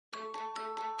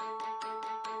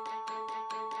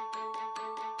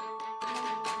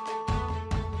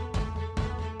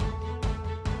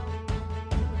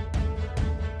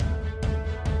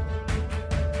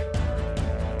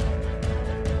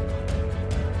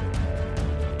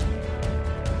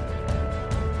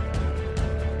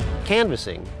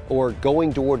Canvassing, or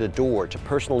going door to door to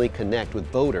personally connect with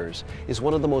voters, is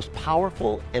one of the most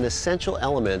powerful and essential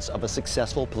elements of a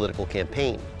successful political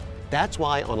campaign. That's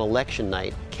why on election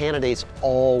night, candidates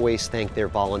always thank their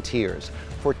volunteers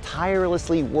for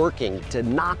tirelessly working to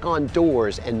knock on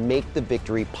doors and make the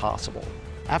victory possible.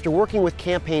 After working with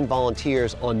campaign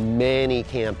volunteers on many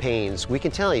campaigns, we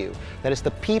can tell you that it's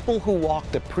the people who walk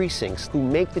the precincts who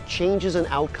make the changes and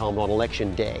outcome on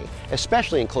election day,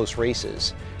 especially in close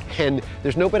races. And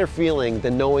there's no better feeling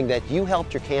than knowing that you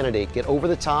helped your candidate get over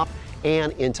the top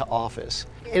and into office.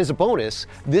 And as a bonus,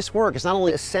 this work is not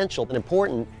only essential and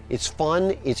important, it's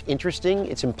fun, it's interesting,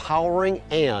 it's empowering,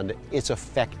 and it's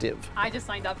effective. I just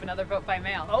signed up for another vote by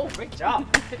mail. Oh, great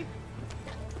job.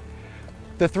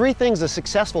 The three things a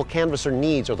successful canvasser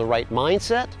needs are the right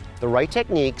mindset, the right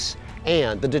techniques,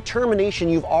 and the determination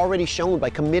you've already shown by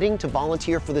committing to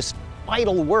volunteer for this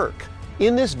vital work.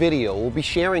 In this video, we'll be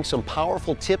sharing some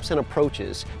powerful tips and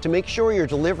approaches to make sure you're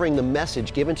delivering the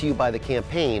message given to you by the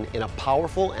campaign in a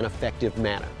powerful and effective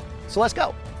manner. So let's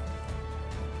go.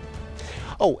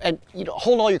 Oh, and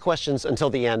hold all your questions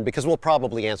until the end because we'll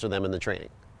probably answer them in the training.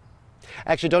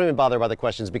 Actually, don't even bother about the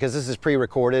questions because this is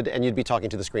pre-recorded and you'd be talking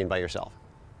to the screen by yourself.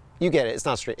 You get it, it's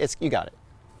not straight, you got it.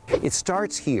 It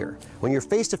starts here, when you're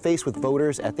face-to-face with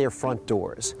voters at their front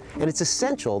doors. And it's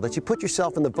essential that you put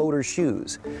yourself in the voters'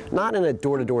 shoes, not in a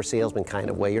door-to-door salesman kind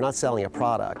of way. You're not selling a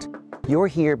product. You're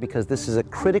here because this is a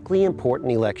critically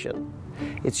important election.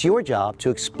 It's your job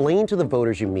to explain to the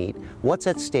voters you meet what's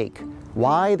at stake,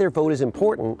 why their vote is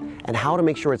important, and how to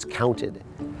make sure it's counted.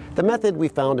 The method we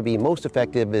found to be most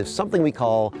effective is something we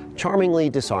call charmingly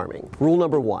disarming. Rule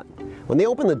number 1. When they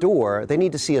open the door, they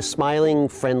need to see a smiling,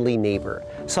 friendly neighbor,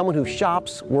 someone who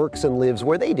shops, works, and lives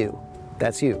where they do.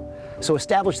 That's you. So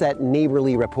establish that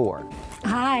neighborly rapport.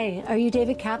 Hi, are you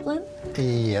David Kaplan?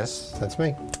 Yes, that's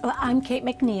me. Well, I'm Kate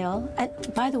McNeil.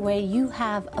 And by the way, you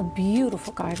have a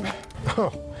beautiful garden.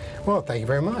 Oh, well, thank you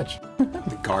very much.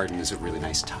 The garden is a really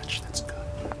nice touch. That's good.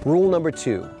 Rule number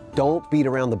 2. Don't beat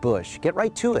around the bush. Get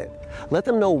right to it. Let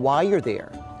them know why you're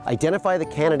there. Identify the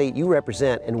candidate you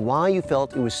represent and why you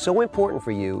felt it was so important for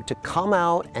you to come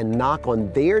out and knock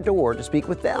on their door to speak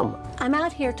with them. I'm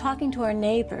out here talking to our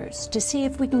neighbors to see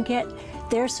if we can get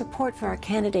their support for our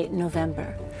candidate in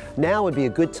November. Now would be a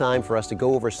good time for us to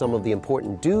go over some of the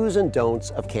important do's and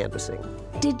don'ts of canvassing.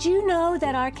 Did you know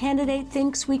that our candidate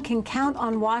thinks we can count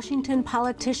on Washington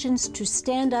politicians to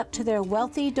stand up to their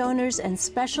wealthy donors and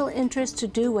special interests to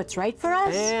do what's right for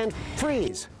us? And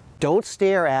freeze. Don't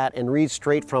stare at and read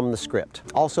straight from the script.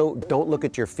 Also, don't look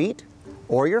at your feet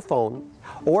or your phone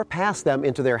or pass them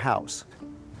into their house.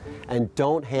 And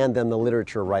don't hand them the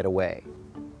literature right away.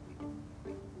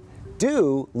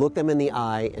 Do look them in the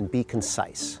eye and be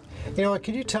concise. You know what,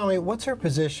 could you tell me what's her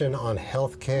position on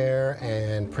health care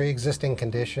and pre-existing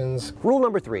conditions? Rule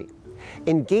number 3,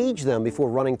 engage them before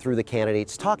running through the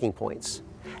candidate's talking points.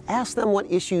 Ask them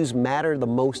what issues matter the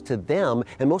most to them,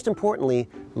 and most importantly,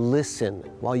 listen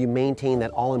while you maintain that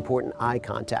all-important eye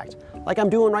contact, like I'm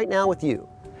doing right now with you.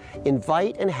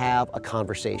 Invite and have a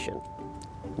conversation.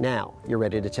 Now, you're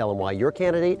ready to tell them why your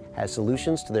candidate has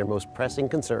solutions to their most pressing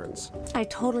concerns. I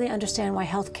totally understand why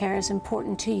health care is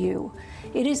important to you.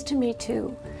 It is to me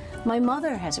too. My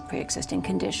mother has a pre-existing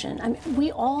condition.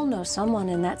 We all know someone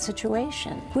in that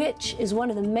situation, which is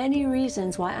one of the many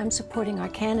reasons why I'm supporting our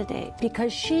candidate,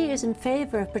 because she is in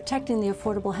favor of protecting the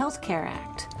Affordable Health Care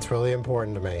Act. It's really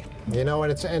important to me. You know,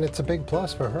 and it's a big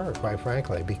plus for her, quite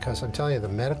frankly, because I'm telling you, the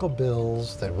medical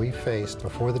bills that we faced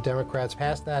before the Democrats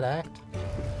passed that act,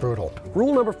 brutal.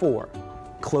 Rule number 4,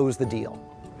 close the deal.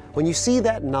 When you see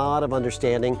that nod of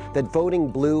understanding that voting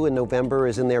blue in November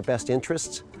is in their best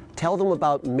interests, tell them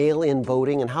about mail-in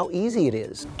voting and how easy it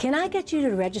is. Can I get you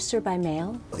to register by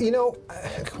mail? You know,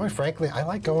 quite frankly, I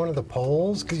like going to the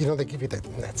polls because, you know, they give you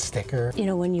that sticker. You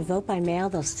know, when you vote by mail,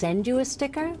 they'll send you a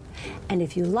sticker. And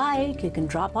if you like, you can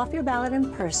drop off your ballot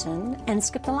in person and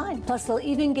skip the line. Plus, they'll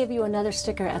even give you another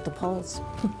sticker at the polls.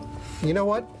 You know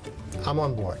what? I'm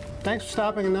on board. Thanks for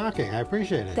stopping and knocking. I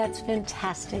appreciate it. That's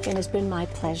fantastic, and it's been my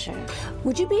pleasure.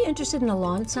 Would you be interested in a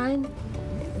lawn sign?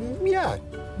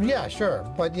 Yeah, sure.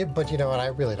 But you know what? I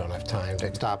really don't have time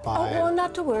to stop by. Oh, well,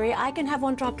 not to worry. I can have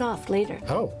one dropped off later.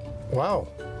 Oh, wow.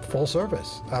 Full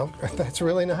service. Oh, that's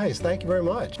really nice. Thank you very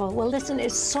much. Well, listen,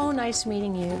 it's so nice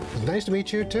meeting you. Nice to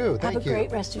meet you, too. Thank you. Have a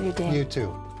great rest of your day. You,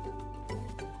 too.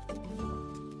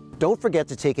 Don't forget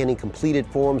to take any completed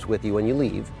forms with you when you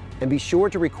leave, and be sure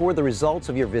to record the results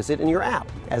of your visit in your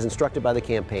app, as instructed by the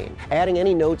campaign, adding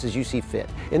any notes as you see fit.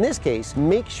 In this case,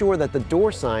 make sure that the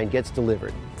door sign gets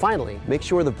delivered. Finally, make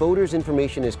sure the voter's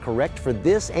information is correct for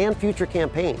this and future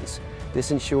campaigns.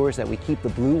 This ensures that we keep the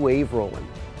blue wave rolling.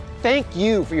 Thank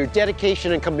you for your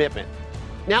dedication and commitment.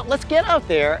 Now let's get out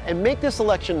there and make this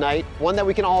election night one that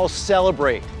we can all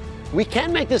celebrate. We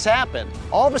can make this happen,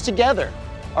 all of us together.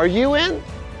 Are you in?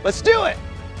 Let's do it.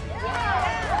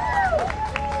 Yeah.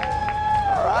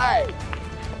 All right.